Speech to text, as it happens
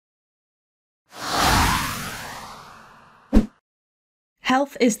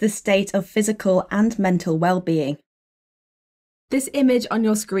Health is the state of physical and mental well-being. This image on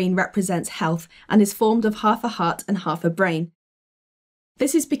your screen represents health and is formed of half a heart and half a brain.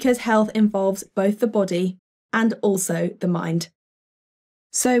 This is because health involves both the body and also the mind.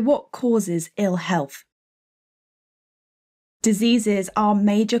 So what causes ill health? Diseases are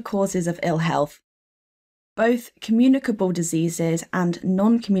major causes of ill health. Both communicable diseases and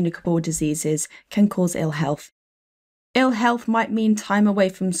non-communicable diseases can cause ill health. Ill health might mean time away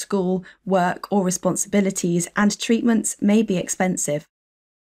from school, work, or responsibilities, and treatments may be expensive.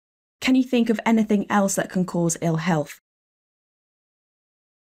 Can you think of anything else that can cause ill health?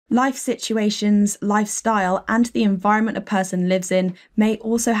 Life situations, lifestyle, and the environment a person lives in may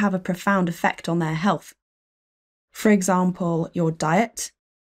also have a profound effect on their health. For example, your diet,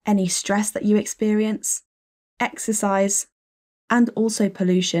 any stress that you experience, exercise, and also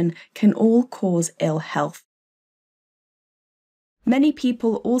pollution can all cause ill health. Many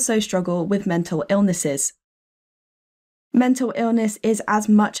people also struggle with mental illnesses. Mental illness is as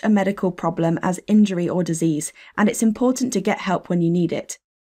much a medical problem as injury or disease, and it's important to get help when you need it.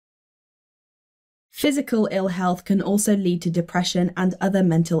 Physical ill health can also lead to depression and other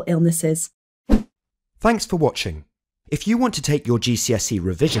mental illnesses. Thanks for watching. If you want to take your GCSE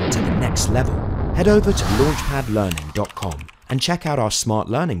revision to the next level, head over to launchpadlearning.com and check out our smart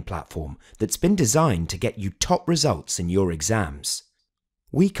learning platform that's been designed to get you top results in your exams.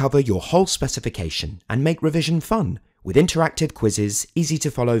 We cover your whole specification and make revision fun with interactive quizzes, easy to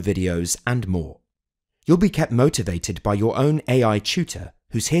follow videos and more. You'll be kept motivated by your own AI tutor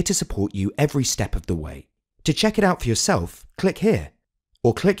who's here to support you every step of the way. To check it out for yourself, click here.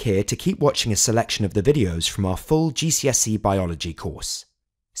 Or click here to keep watching a selection of the videos from our full GCSE Biology course.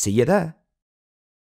 See you there!